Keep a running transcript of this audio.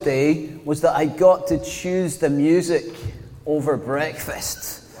day was that I got to choose the music over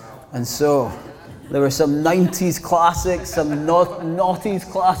breakfast. And so there were some 90s classics, some noughties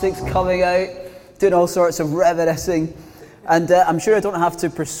classics coming out, doing all sorts of reminiscing. And I'm sure I don't have to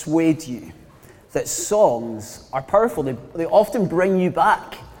persuade you that songs are powerful. They often bring you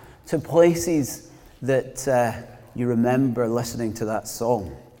back to places that you remember listening to that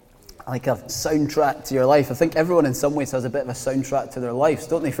song. Like a soundtrack to your life. I think everyone in some ways has a bit of a soundtrack to their lives,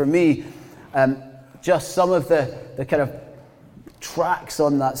 don't they? For me, just some of the kind of tracks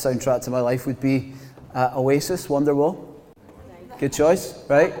on that soundtrack to my life would be Oasis, Wonderwall. Good choice,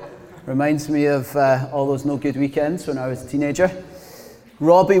 right? Reminds me of all those no good weekends when I was a teenager.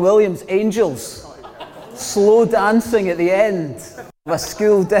 Robbie Williams, Angels. Slow dancing at the end of a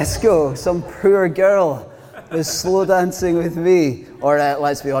school disco. Some poor girl was slow dancing with me. Or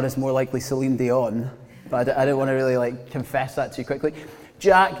let's be honest, more likely Celine Dion. But I didn't want to really confess that too quickly.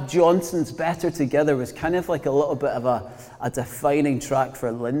 Jack Johnson's Better Together was kind of like a little bit of a defining track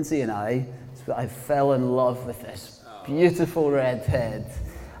for Lindsay and I. So I fell in love with this beautiful redhead.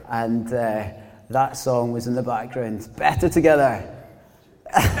 And that song was in the background. Better Together.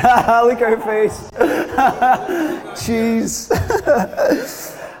 Look at her face. Cheese.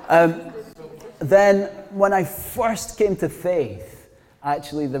 Then, when I first came to faith,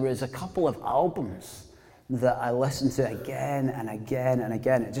 actually there was a couple of albums that I listened to again and again and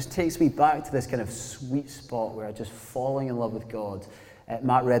again. It just takes me back to this kind of sweet spot where I'm just falling in love with God.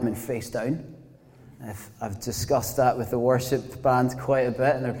 Matt Redman, Face Down. I've discussed that with the worship band quite a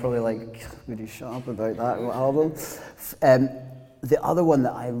bit, and they're probably like, would you shut up about that album? The other one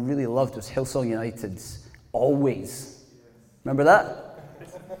that I really loved was Hillsong United's Always. Remember that?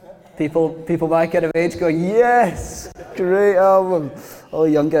 People my kind of age going, yes, great album. All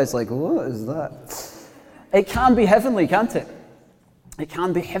the young guys like, what is that? It can be heavenly, can't it? It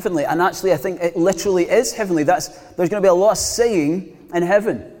can be heavenly. And actually, I think it literally is heavenly. There's going to be a lot of singing in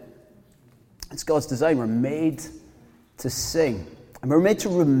heaven. It's God's design. We're made to sing. And we're made to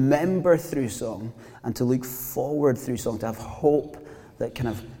remember through song and to look forward through song, to have hope that kind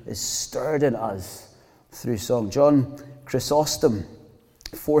of is stirred in us through song. John Chrysostom,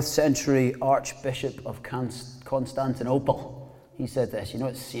 4th century Archbishop of Constantinople, he said this. You know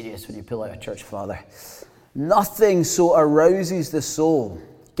it's serious when you pull out a church father. Nothing so arouses the soul,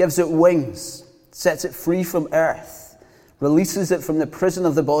 gives it wings, sets it free from earth, releases it from the prison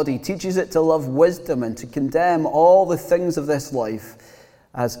of the body, teaches it to love wisdom and to condemn all the things of this life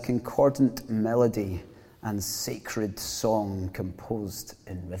as concordant melody and sacred song composed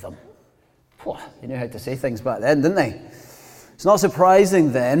in rhythm. You knew how to say things back then, didn't they? It's not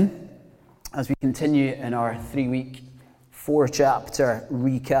surprising then, as we continue in our 3-week, 4-chapter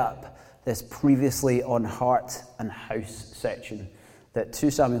recap, this previously on heart and house section, that 2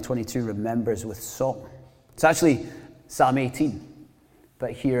 Samuel 22 remembers with song. It's actually Psalm 18,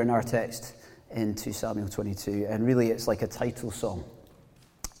 but here in our text in 2 Samuel 22, and really it's like a title song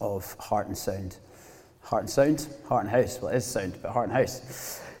of heart and sound. Heart and sound? Heart and house. Well, it is sound, but heart and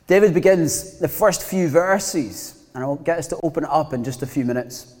house. David begins the first few verses, and I'll get us to open it up in just a few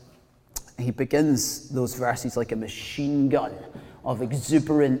minutes. He begins those verses like a machine gun of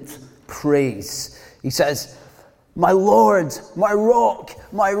exuberant praise. He says, my Lord, my rock,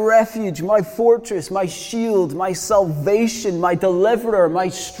 my refuge, my fortress, my shield, my salvation, my deliverer, my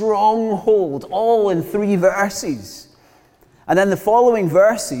stronghold, all in 3 verses. And then the following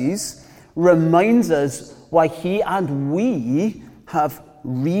verses reminds us why he and we have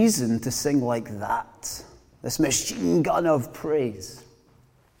reason to sing like that. This machine gun of praise.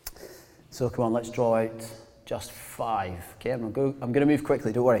 So come on, let's draw out just 5. Okay, I'm going to move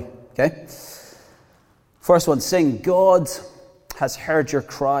quickly, don't worry. Okay? First one, sing, God has heard your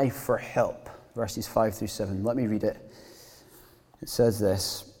cry for help. Verses 5 through 7. Let me read it. It says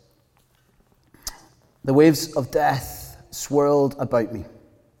this. The waves of death swirled about me.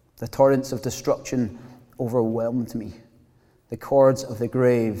 The torrents of destruction overwhelmed me. The cords of the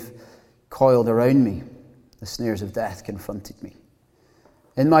grave coiled around me. The snares of death confronted me.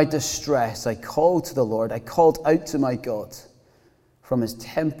 In my distress, I called to the Lord. I called out to my God. From his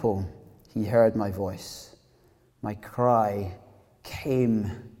temple, he heard my voice. My cry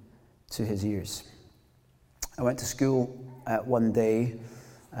came to his ears. I went to school one day.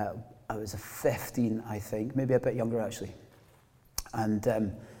 I was 15, I think, maybe a bit younger actually. And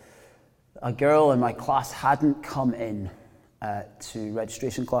a girl in my class hadn't come in to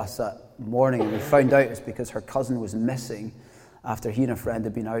registration class that morning. And we found out it's because her cousin was missing after he and a friend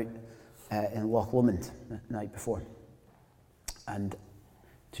had been out in Loch Lomond the night before. And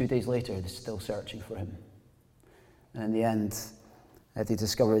 2 days later, they're still searching for him. And in the end, they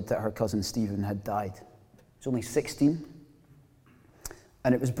discovered that her cousin Stephen had died. He was only 16.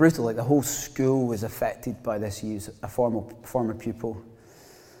 And it was brutal. Like, the whole school was affected by this. He was a former pupil.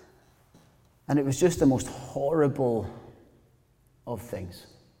 And it was just the most horrible of things.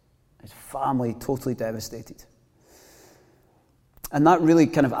 His family totally devastated. And that really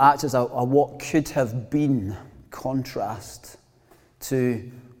kind of acts as a what could have been contrast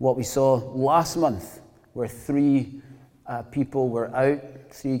to what we saw last month, where three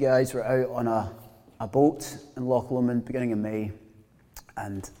guys were out on a boat in Loch Lomond beginning in May,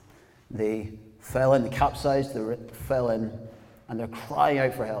 and they capsized, they fell in, and they're crying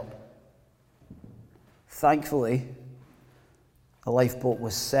out for help. Thankfully, a lifeboat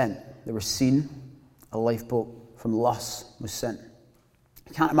was sent. They were seen. A lifeboat from Luss was sent.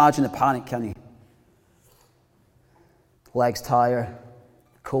 You can't imagine the panic, can you? Legs tire,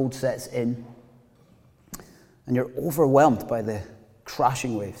 cold sets in, and you're overwhelmed by the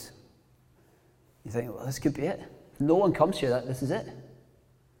crashing waves. You think, well, this could be it. If no one comes here, this is it.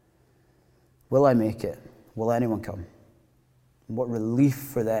 Will I make it? Will anyone come? And what relief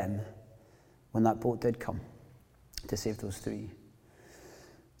for them when that boat did come to save those three.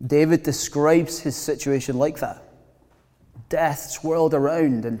 David describes his situation like that. Death swirled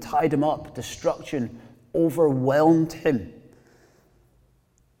around and tied him up. Destruction overwhelmed him.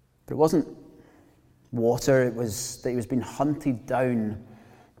 But it wasn't water, it was that he was being hunted down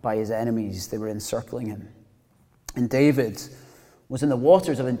by his enemies. They were encircling him. And David was in the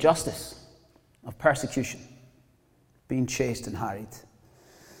waters of injustice, of persecution, being chased and harried.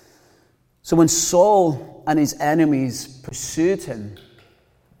 So when Saul and his enemies pursued him,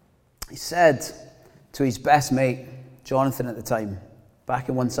 he said to his best mate, Jonathan at the time, back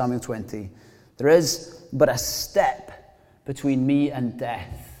in 1 Samuel 20, "There is but a step between me and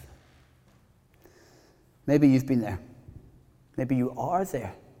death." Maybe you've been there. Maybe you are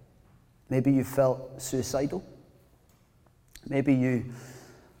there. Maybe you felt suicidal. Maybe you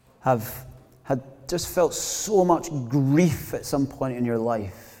have had just felt so much grief at some point in your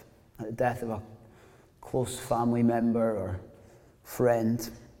life at the death of a close family member or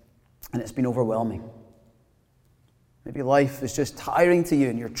friend, and it's been overwhelming. Maybe life is just tiring to you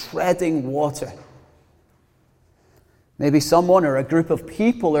and you're treading water. Maybe someone or a group of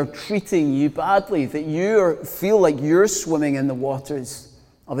people are treating you badly, that you feel like you're swimming in the waters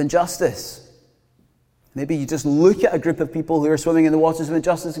of injustice. Maybe you just look at a group of people who are swimming in the waters of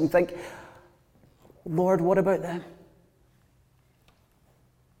injustice and think, Lord, what about them?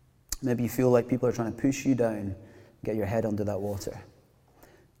 Maybe you feel like people are trying to push you down and get your head under that water.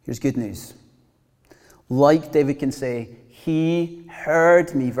 Here's good news. Like David can say, He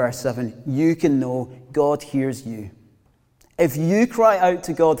heard me, verse 7. You can know God hears you. If you cry out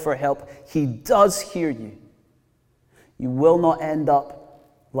to God for help, He does hear you. You will not end up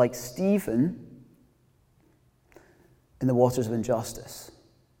like Stephen in the waters of injustice.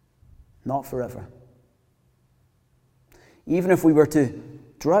 Not forever. Even if we were to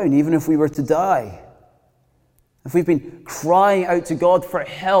drown, even if we were to die, if we've been crying out to God for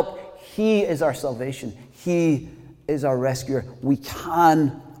help, He is our salvation. He is our rescuer. We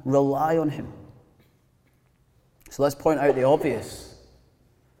can rely on Him. So let's point out the obvious.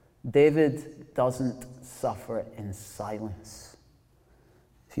 David doesn't suffer in silence.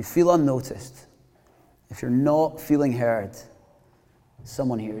 If you feel unnoticed, if you're not feeling heard,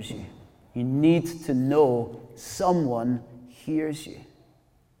 someone hears you. You need to know someone hears you.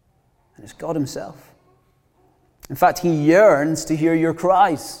 And it's God Himself. In fact, He yearns to hear your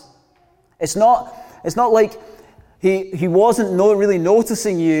cries. It's not like He wasn't really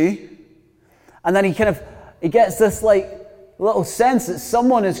noticing you, and then He gets this little sense that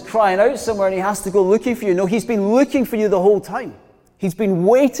someone is crying out somewhere and He has to go looking for you. No, He's been looking for you the whole time. He's been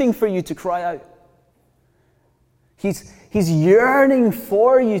waiting for you to cry out. He's yearning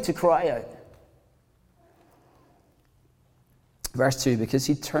for you to cry out. Verse 2, because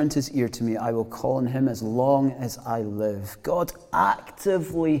He turned His ear to me, I will call on Him as long as I live. God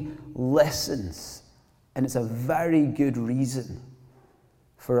actively listens, and it's a very good reason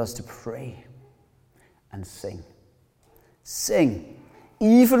for us to pray and sing. Sing.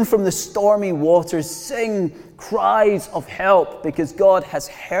 Even from the stormy waters, sing cries of help, because God has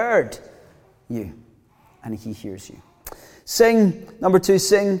heard you and He hears you. Sing, number 2,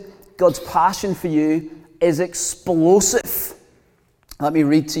 sing. God's passion for you is explosive. Let me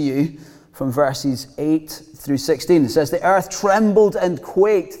read to you from verses 8 through 16. It says, the earth trembled and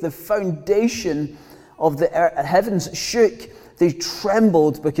quaked. The foundation of the heavens shook. They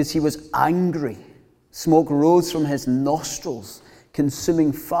trembled because He was angry. Smoke rose from His nostrils.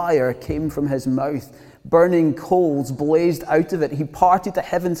 Consuming fire came from His mouth. Burning coals blazed out of it. He parted the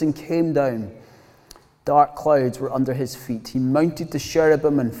heavens and came down. Dark clouds were under his feet. He mounted the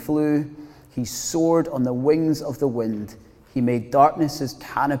cherubim and flew. He soared on the wings of the wind. He made darkness his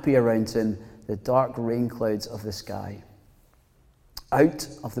canopy around him, the dark rain clouds of the sky. Out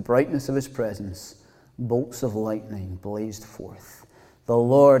of the brightness of his presence, bolts of lightning blazed forth. The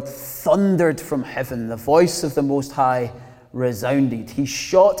Lord thundered from heaven. The voice of the Most High resounded. He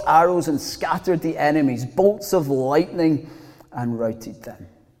shot arrows and scattered the enemies, bolts of lightning, and routed them.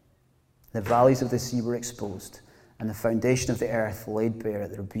 The valleys of the sea were exposed, and the foundation of the earth laid bare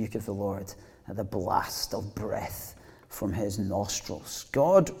at the rebuke of the Lord, at the blast of breath from his nostrils.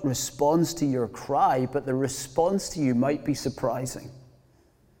 God responds to your cry, but the response to you might be surprising.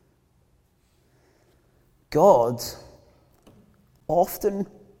 God often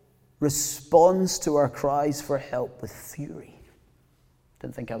responds to our cries for help with fury.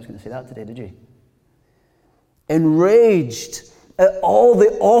 Didn't think I was going to say that today, did you? Enraged at all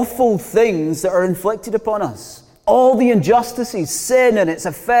the awful things that are inflicted upon us, all the injustices, sin and its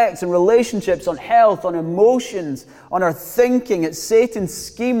effects and relationships on health, on emotions, on our thinking, at Satan's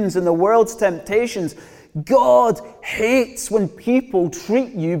schemes and the world's temptations. God hates when people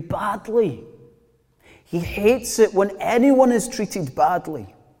treat you badly. He hates it when anyone is treated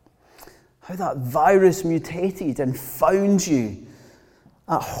badly. How that virus mutated and found you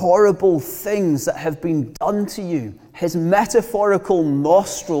at horrible things that have been done to you. His metaphorical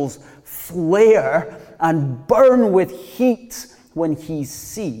nostrils flare and burn with heat when he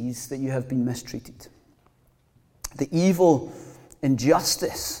sees that you have been mistreated. The evil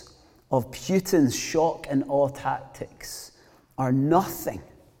injustice of Putin's shock and awe tactics are nothing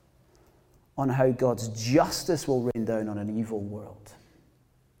on how God's justice will rain down on an evil world.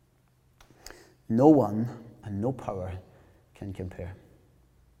 No one and no power can compare.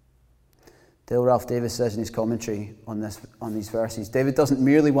 Dale Ralph Davis says in his commentary on these verses, David doesn't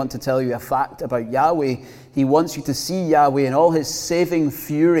merely want to tell you a fact about Yahweh, he wants you to see Yahweh in all his saving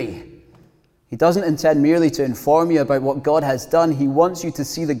fury. He doesn't intend merely to inform you about what God has done, he wants you to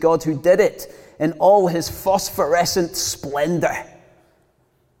see the God who did it in all his phosphorescent splendor.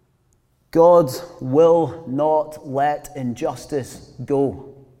 God will not let injustice go.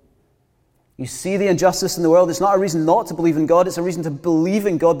 You see the injustice in the world, it's not a reason not to believe in God, it's a reason to believe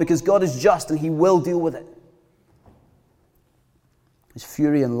in God because God is just and he will deal with it. His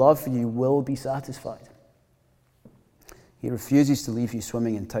fury and love for you will be satisfied. He refuses to leave you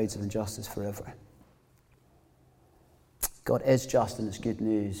swimming in tides of injustice forever. God is just and it's good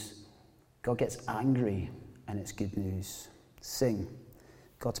news. God gets angry and it's good news. Sing.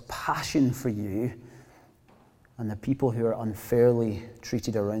 God's passion for you and the people who are unfairly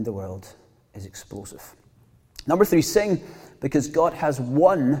treated around the world is explosive. Number 3, sing because God has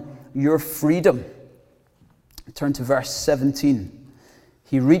won your freedom. Turn to verse 17.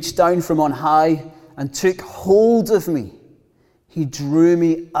 He reached down from on high and took hold of me. He drew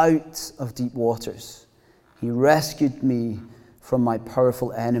me out of deep waters. He rescued me from my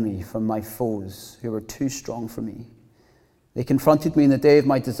powerful enemy, from my foes who were too strong for me. They confronted me in the day of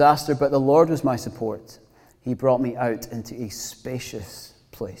my disaster, but the Lord was my support. He brought me out into a spacious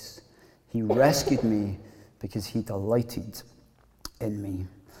place. He rescued me because he delighted in me.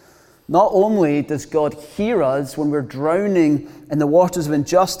 Not only does God hear us when we're drowning in the waters of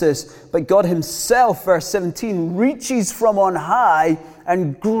injustice, but God himself, verse 17, reaches from on high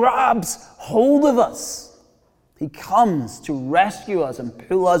and grabs hold of us. He comes to rescue us and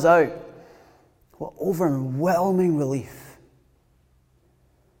pull us out. What overwhelming relief.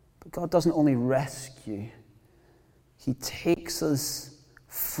 But God doesn't only rescue, he takes us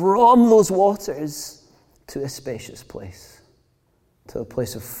from those waters to a spacious place, to a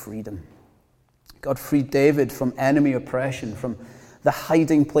place of freedom. God freed David from enemy oppression, from the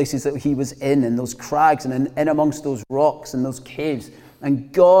hiding places that he was in those crags and in amongst those rocks and those caves.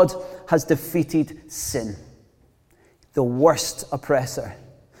 And God has defeated sin, the worst oppressor.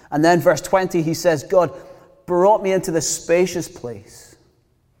 And then verse 20, he says, God brought me into the spacious place,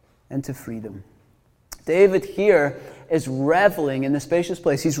 into freedom. David here is reveling in the spacious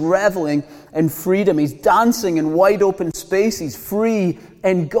place. He's reveling in freedom. He's dancing in wide open space. He's free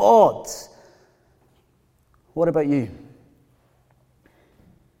in God. What about you?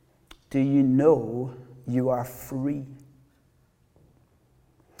 Do you know you are free?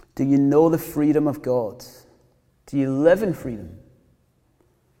 Do you know the freedom of God? Do you live in freedom?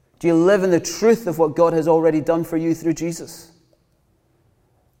 Do you live in the truth of what God has already done for you through Jesus?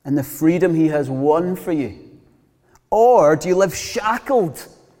 And the freedom he has won for you? Or do you live shackled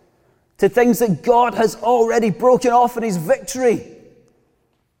to things that God has already broken off in his victory?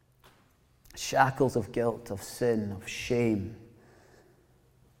 shackles of guilt, of sin, of shame.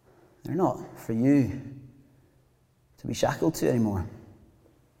 They're not for you to be shackled to anymore.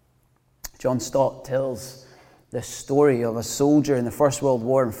 John Stott tells this story of a soldier in the First World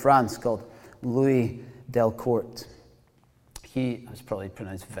War in France called Louis Delcourt. He was probably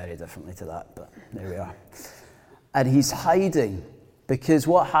pronounced very differently to that, but there we are. And he's hiding because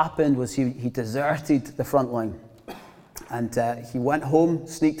what happened was he deserted the front line. And he went home,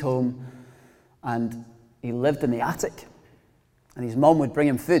 sneaked home, and he lived in the attic. And his mum would bring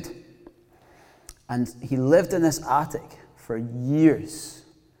him food. And he lived in this attic for years.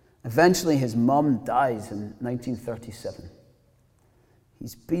 Eventually, his mum dies in 1937.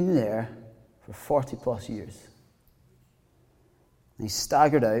 He's been there for 40 plus years. And he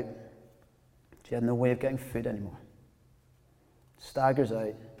staggered out. She had no way of getting food anymore. Staggers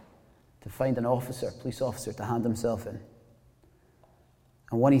out to find an officer, police officer, to hand himself in.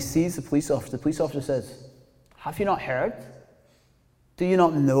 And when he sees the police officer says, "Have you not heard? Do you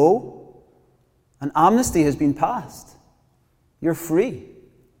not know? An amnesty has been passed. You're free.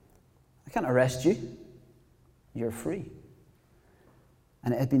 I can't arrest you. You're free."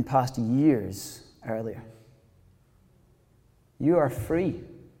 And it had been passed years earlier. You are free.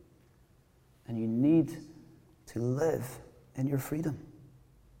 And you need to live in your freedom.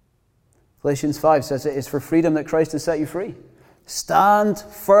 Galatians 5 says it is for freedom that Christ has set you free. Stand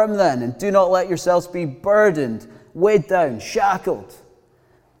firm then, and do not let yourselves be burdened, weighed down, shackled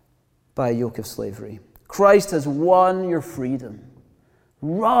by a yoke of slavery. Christ has won your freedom.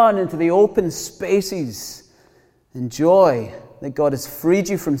 Run into the open spaces. Enjoy that God has freed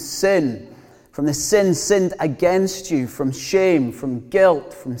you from sin, from the sin sinned against you, from shame, from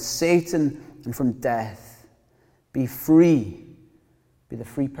guilt, from Satan, and from death. Be free. Be the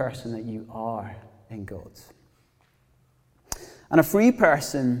free person that you are in God. And a free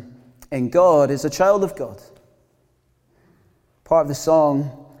person in God is a child of God. Part of the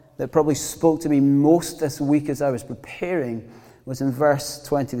song that probably spoke to me most this week as I was preparing was in verse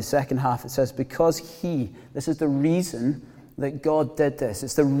 20, the second half. It says, because this is the reason that God did this.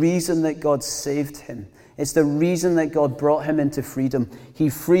 It's the reason that God saved him. It's the reason that God brought him into freedom. He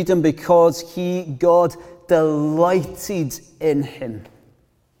freed him because God delighted in him.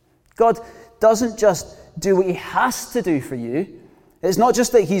 God doesn't just do what he has to do for you. It's not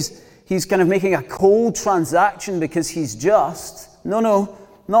just that he's kind of making a cold transaction because he's just. No,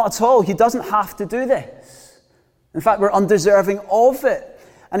 not at all. He doesn't have to do this. In fact, we're undeserving of it.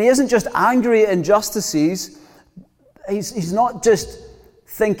 And he isn't just angry at injustices. He's not just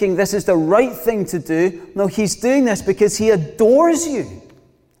thinking this is the right thing to do. No, he's doing this because he adores you.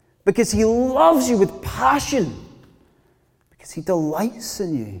 Because he loves you with passion. Because he delights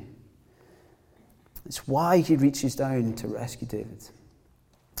in you. It's why he reaches down to rescue David.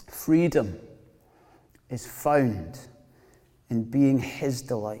 Freedom is found in being his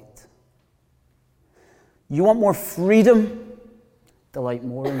delight. You want more freedom? Delight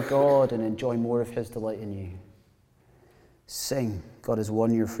more in God and enjoy more of his delight in you. Sing, God has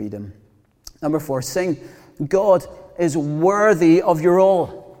won your freedom. Number 4, sing, God is worthy of your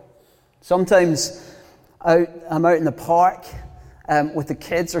all. Sometimes I'm out in the park with the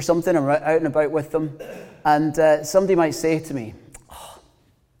kids or something. I'm out and about with them. And somebody might say to me, "Oh,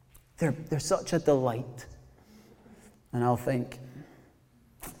 they're such a delight." And I'll think,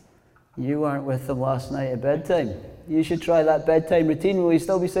 you weren't with them last night at bedtime. You should try that bedtime routine. Will you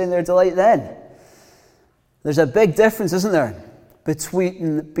still be saying they're a delight then? There's a big difference, isn't there,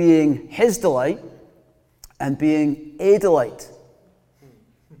 between being his delight and being a delight.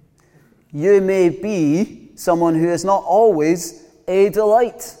 You may be someone who is not always a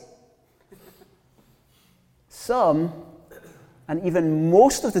delight. Some, and even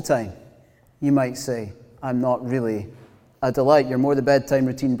most of the time, you might say, I'm not really a delight. You're more the bedtime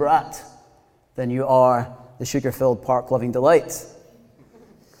routine brat than you are the sugar-filled park-loving delight.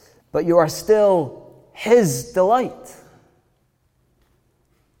 But you are still his delight.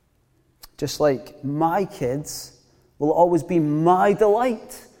 Just like my kids will always be my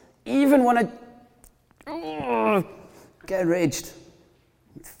delight. Even when I get enraged,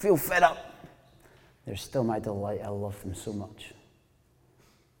 feel fed up, they're still my delight. I love them so much.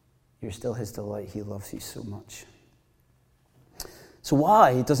 You're still his delight. He loves you so much. So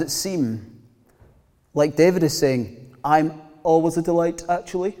why does it seem like David is saying, I'm always a delight,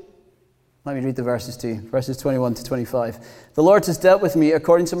 actually? Let me read the verses to you. Verses 21 to 25. The Lord has dealt with me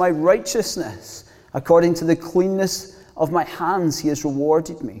according to my righteousness. According to the cleanness of my hands, he has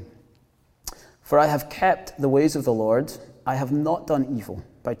rewarded me. For I have kept the ways of the Lord. I have not done evil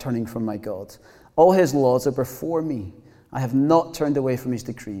by turning from my God. All his laws are before me. I have not turned away from his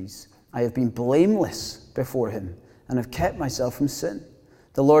decrees. I have been blameless before him and have kept myself from sin.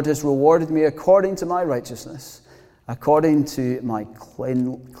 The Lord has rewarded me according to my righteousness, according to my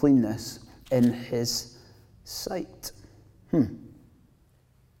cleanness in his sight. How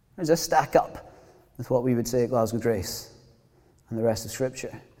does this stack up with what we would say at Glasgow Grace and the rest of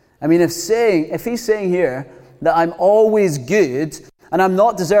Scripture? I mean, if he's saying here that I'm always good and I'm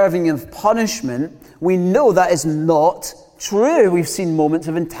not deserving of punishment, we know that is not true. We've seen moments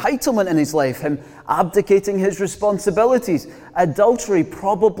of entitlement in his life, him abdicating his responsibilities, adultery,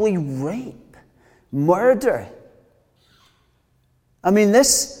 probably rape, murder. I mean,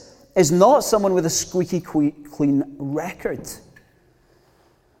 this is not someone with a squeaky clean record.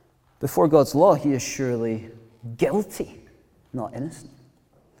 Before God's law, he is surely guilty, not innocent.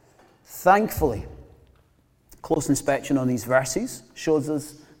 Thankfully, close inspection on these verses shows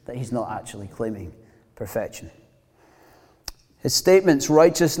us that he's not actually claiming perfection. His statements,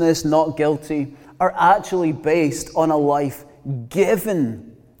 righteousness, not guilty, are actually based on a life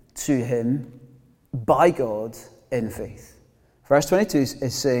given to him by God in faith. Verse 22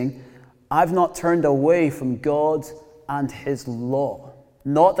 is saying, I've not turned away from God and his law.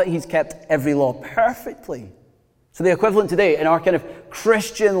 Not that he's kept every law perfectly. So the equivalent today in our kind of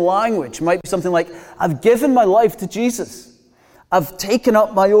Christian language might be something like, I've given my life to Jesus. I've taken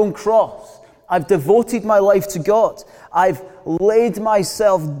up my own cross. I've devoted my life to God. I've laid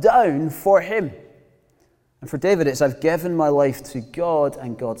myself down for him. And for David, it's I've given my life to God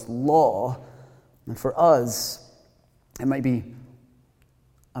and God's law. And for us, it might be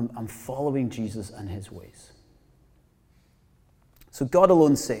I'm following Jesus and his ways. So God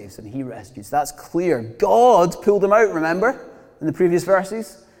alone saves and he rescues. That's clear. God pulled him out, remember, in the previous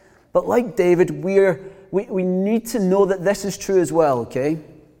verses? But like David, we need to know that this is true as well, okay?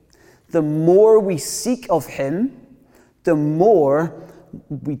 The more we seek of him, the more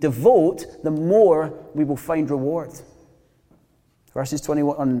we devote, the more we will find reward. Verses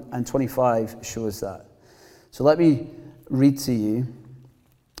 21 and 25 show us that. So let me read to you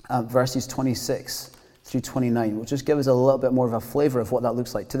verses 26 through 29. Will just give us a little bit more of a flavor of what that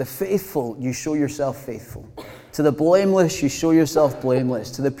looks like. To the faithful, you show yourself faithful. To the blameless, you show yourself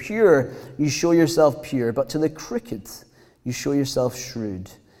blameless. To the pure, you show yourself pure. But to the crooked, you show yourself shrewd.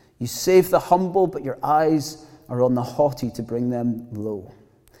 You save the humble, but your eyes are on the haughty to bring them low.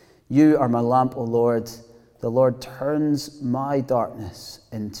 You are my lamp, O Lord. The Lord turns my darkness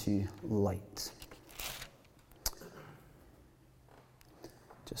into light.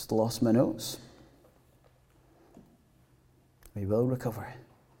 Just lost my notes. We will recover.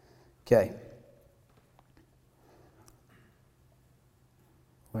 Okay.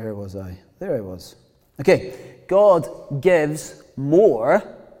 Where was I? There I was. Okay. God gives more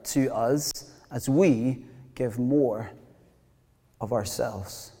to us as we give more of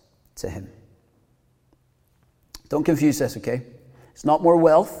ourselves to him. Don't confuse this, okay? It's not more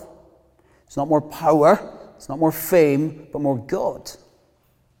wealth. It's not more power. It's not more fame, but more God.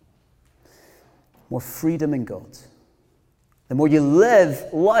 More freedom in God. The more you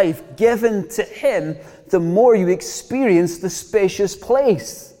live life given to him, the more you experience the spacious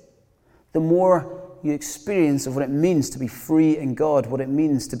place. The more you experience of what it means to be free in God, what it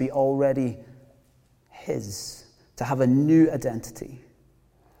means to be already his, to have a new identity,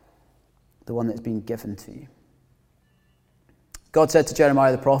 the one that's been given to you. God said to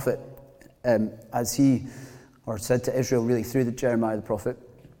Jeremiah the prophet, said to Israel really through Jeremiah the prophet,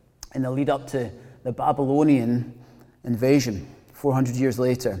 in the lead up to the Babylonian invasion 400 years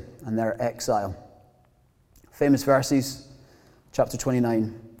later and their exile. Famous verses, chapter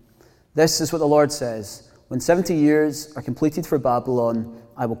 29. This is what the Lord says. When 70 years are completed for Babylon,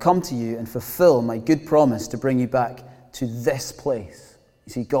 I will come to you and fulfill my good promise to bring you back to this place.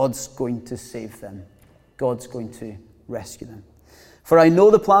 You see, God's going to save them. God's going to rescue them. For I know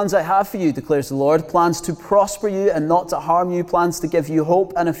the plans I have for you, declares the Lord, plans to prosper you and not to harm you, plans to give you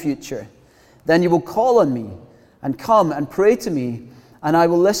hope and a future. Then you will call on me and come and pray to me, and I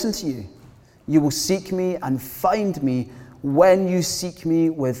will listen to you. You will seek me and find me when you seek me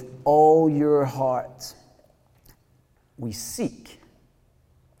with all your heart. We seek.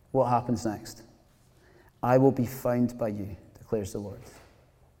 What happens next? I will be found by you, declares the Lord,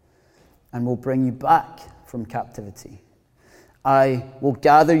 and will bring you back from captivity. I will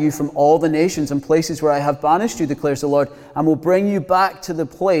gather you from all the nations and places where I have banished you, declares the Lord, and will bring you back to the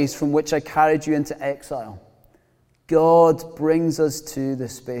place from which I carried you into exile. God brings us to the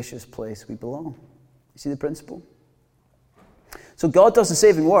spacious place we belong. You see the principle? So God does the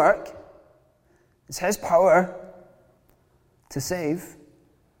saving work. It's his power to save.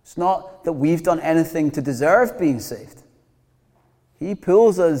 It's not that we've done anything to deserve being saved. He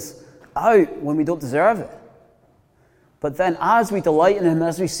pulls us out when we don't deserve it. But then as we delight in him,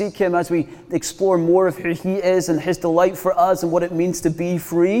 as we seek him, as we explore more of who he is and his delight for us and what it means to be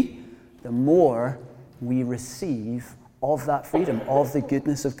free, the more we receive of that freedom, of the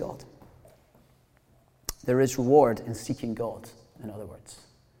goodness of God. There is reward in seeking God, in other words.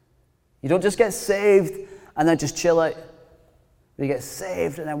 You don't just get saved and then just chill out. We get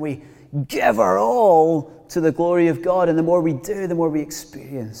saved and then we give our all to the glory of God. And the more we do, the more we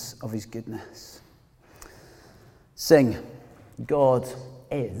experience of his goodness. Sing, God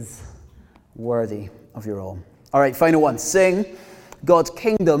is worthy of your all. All right, final one. Sing, God's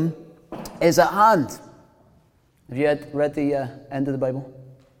kingdom is at hand. Have you read the end of the Bible?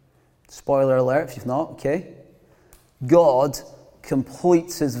 Spoiler alert if you've not, okay. God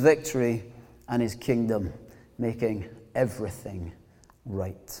completes his victory and his kingdom, making everything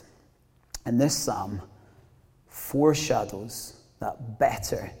right. And this psalm foreshadows that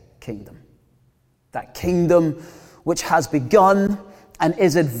better kingdom. That kingdom which has begun and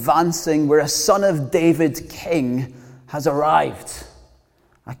is advancing, where a son of David king has arrived.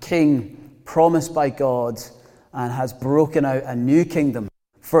 A king promised by God and has broken out a new kingdom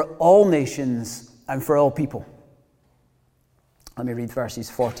for all nations and for all people. Let me read verses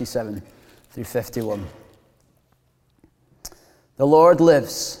 47 through 51. The Lord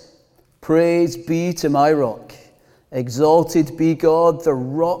lives. Praise be to my rock. Exalted be God, the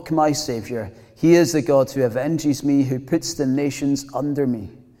rock, my Saviour. He is the God who avenges me, who puts the nations under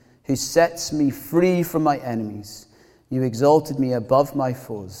me, who sets me free from my enemies. You exalted me above my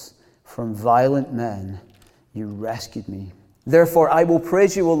foes. From violent men you rescued me. Therefore I will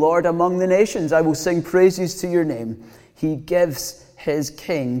praise you, O Lord, among the nations. I will sing praises to your name. He gives his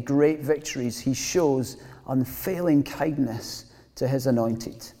king great victories. He shows unfailing kindness to his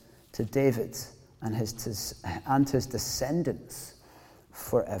anointed, to David and his descendants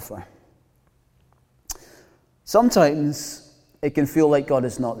forever. Sometimes it can feel like God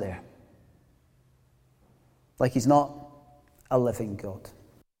is not there. Like he's not a living God.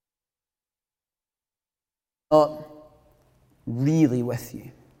 Not really with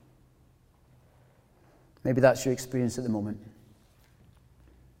you. Maybe that's your experience at the moment.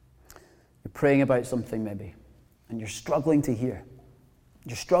 You're praying about something maybe, and you're struggling to hear.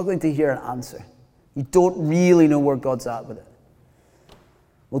 You're struggling to hear an answer. You don't really know where God's at with it.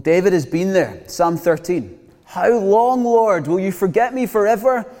 Well, David has been there. Psalm 13. How long, Lord, will you forget me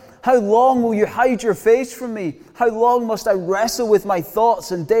forever? How long will you hide your face from me? How long must I wrestle with my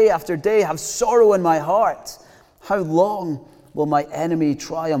thoughts and day after day have sorrow in my heart? How long will my enemy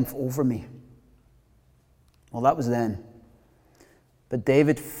triumph over me? Well, that was then. But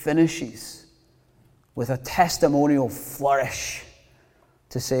David finishes with a testimonial flourish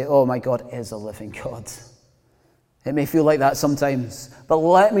to say, oh, my God is a living God. It may feel like that sometimes, but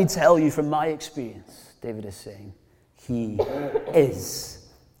let me tell you from my experience, David is saying, he is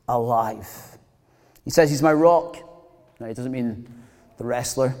alive. He says he's my rock. Now, he doesn't mean the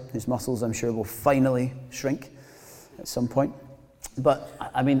wrestler, whose muscles I'm sure will finally shrink at some point. But,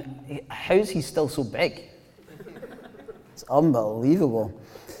 I mean, how is he still so big? It's unbelievable.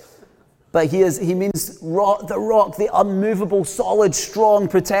 But he means rock, the unmovable, solid, strong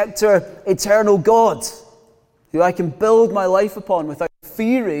protector, eternal God, who I can build my life upon without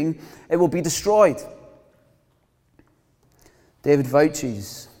fearing it will be destroyed. David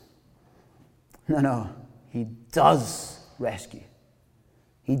vouches, no, he does rescue.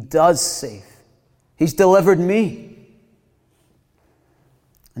 He does save. He's delivered me.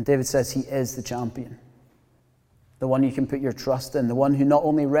 And David says he is the champion, the one you can put your trust in, the one who not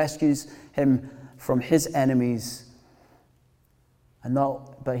only rescues him from his enemies,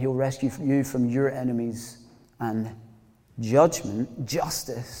 but he'll rescue you from your enemies, and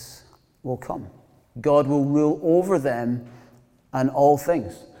justice will come. God will rule over them and all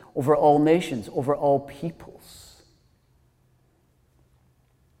things, over all nations, over all peoples.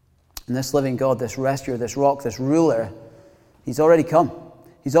 And this living God, this rescuer, this rock, this ruler, he's already come.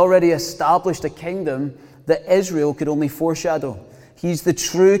 He's already established a kingdom that Israel could only foreshadow. He's the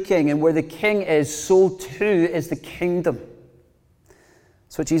true king, and where the king is, so too is the kingdom.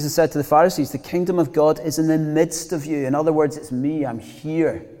 That's what Jesus said to the Pharisees. The kingdom of God is in the midst of you. In other words, it's me. I'm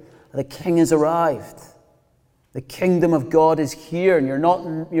here. The king has arrived. The kingdom of God is here, and you're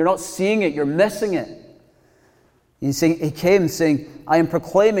not seeing it. You're missing it. He came saying, I am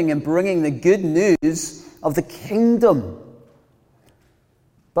proclaiming and bringing the good news of the kingdom.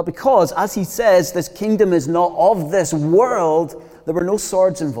 But because, as he says, this kingdom is not of this world, there were no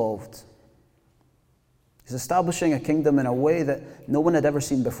swords involved. He's establishing a kingdom in a way that no one had ever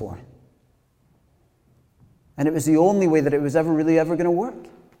seen before. And it was the only way that it was ever going to work.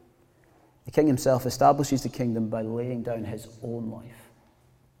 The king himself establishes the kingdom by laying down his own life.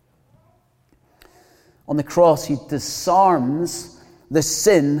 On the cross, he disarms the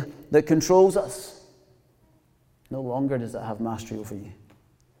sin that controls us. No longer does it have mastery over you.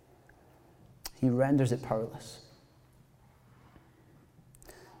 He renders it powerless.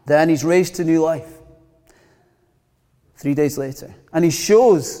 Then he's raised to new life 3 days later. And he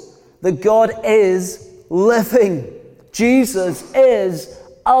shows that God is living. Jesus is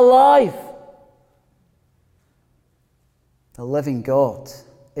alive. The living God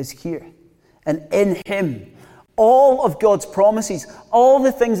is here. And in him, all of God's promises, all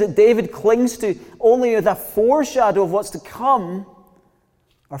the things that David clings to, only as a foreshadow of what's to come,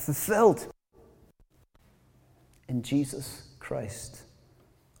 are fulfilled in Jesus Christ,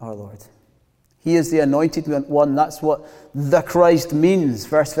 our Lord. He is the anointed one. That's what the Christ means.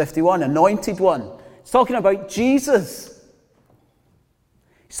 Verse 51, anointed one. It's talking about Jesus.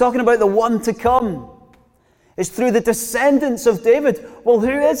 He's talking about the one to come. It's through the descendants of David. Well,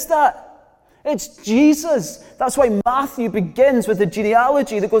 who is that? It's Jesus. That's why Matthew begins with a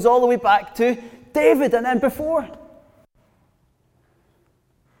genealogy that goes all the way back to David and then before.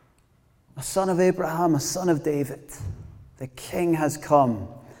 A son of Abraham, a son of David. The King has come.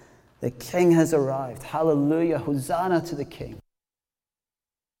 The King has arrived. Hallelujah. Hosanna to the King.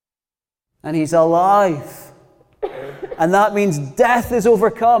 And he's alive. And that means death is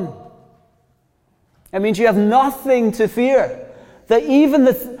overcome. It means you have nothing to fear. That even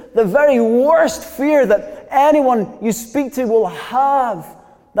the very worst fear that anyone you speak to will have,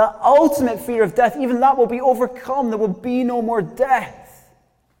 that ultimate fear of death, even that will be overcome. There will be no more death.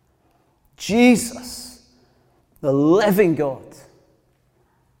 Jesus, the living God,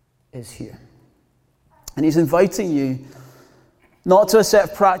 is here. And he's inviting you not to a set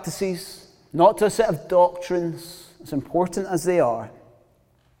of practices, not to a set of doctrines, as important as they are.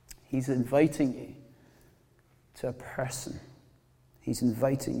 He's inviting you to a person. He's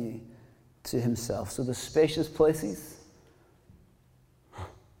inviting you to himself. So the spacious places,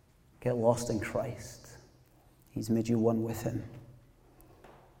 get lost in Christ. He's made you one with him.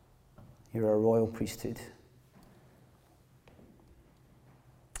 You're a royal priesthood.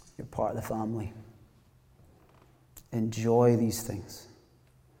 You're part of the family. Enjoy these things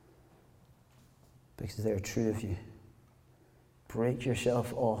because they're true of you. Break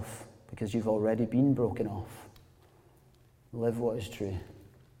yourself off because you've already been broken off. Live what is true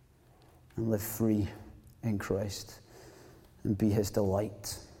and live free in Christ and be his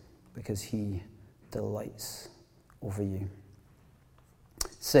delight because he delights over you.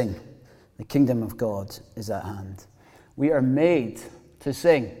 Sing. The kingdom of God is at hand. We are made to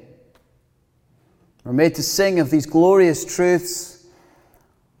sing. We're made to sing of these glorious truths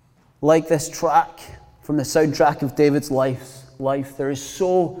like this track from the soundtrack of David's life. There is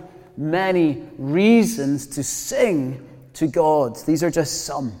so many reasons to sing to God. These are just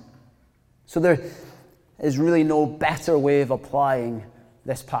some. So there is really no better way of applying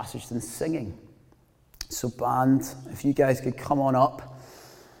this passage than singing. So band, if you guys could come on up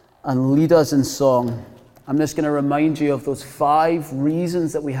and lead us in song. I'm just going to remind you of those 5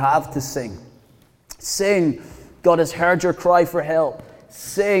 reasons that we have to sing. Sing, God has heard your cry for help.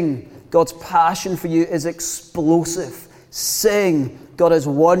 Sing, God's passion for you is explosive. Sing, God has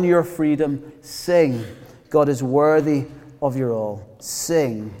won your freedom. Sing, God is worthy of your all.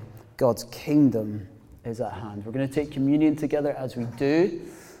 Sing, God's kingdom is at hand. We're going to take communion together as we do.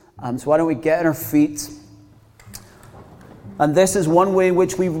 So why don't we get on our feet? And this is one way in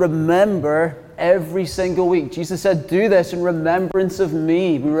which we remember every single week. Jesus said, do this in remembrance of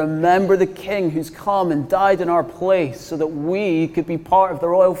me. We remember the King who's come and died in our place so that we could be part of the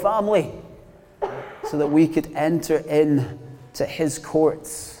royal family, so that we could enter into his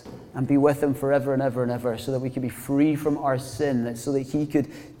courts and be with him forever and ever and ever, so that we could be free from our sin, so that he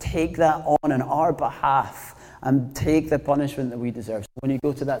could take that on our behalf and take the punishment that we deserve. So when you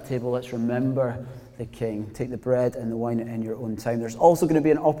go to that table, let's remember the King. Take the bread and the wine in your own time. There's also going to be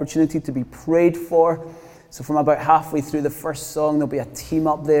an opportunity to be prayed for. So from about halfway through the first song, there'll be a team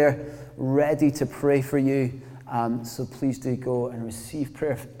up there ready to pray for you. So please do go and receive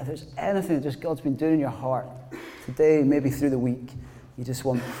prayer. If there's anything that just God's been doing in your heart today, maybe through the week, you just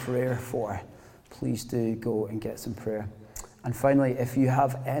want prayer for, please do go and get some prayer. And finally, if you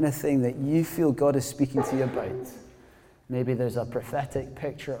have anything that you feel God is speaking to you about, maybe there's a prophetic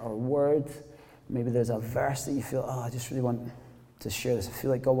picture or word, maybe there's a verse that you feel, I just really want to share this. I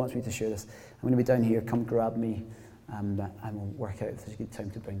feel like God wants me to share this. I'm going to be down here. Come grab me, and we'll work out if there's a good time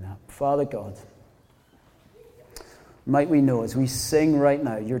to bring that. Father God, might we know as we sing right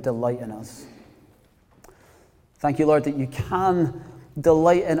now your delight in us. Thank you, Lord, that you can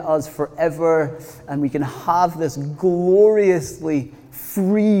delight in us forever, and we can have this gloriously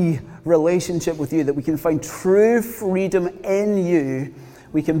free relationship with you, that we can find true freedom in you.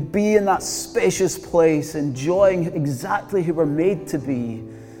 We can be in that spacious place, enjoying exactly who we're made to be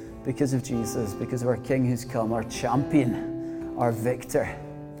because of Jesus, because of our King who's come, our champion, our victor.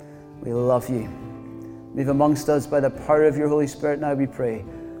 We love you. Move amongst us by the power of your Holy Spirit now, we pray.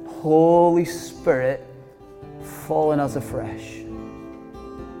 Holy Spirit, fall on us afresh.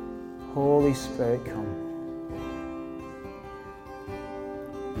 Holy Spirit, come.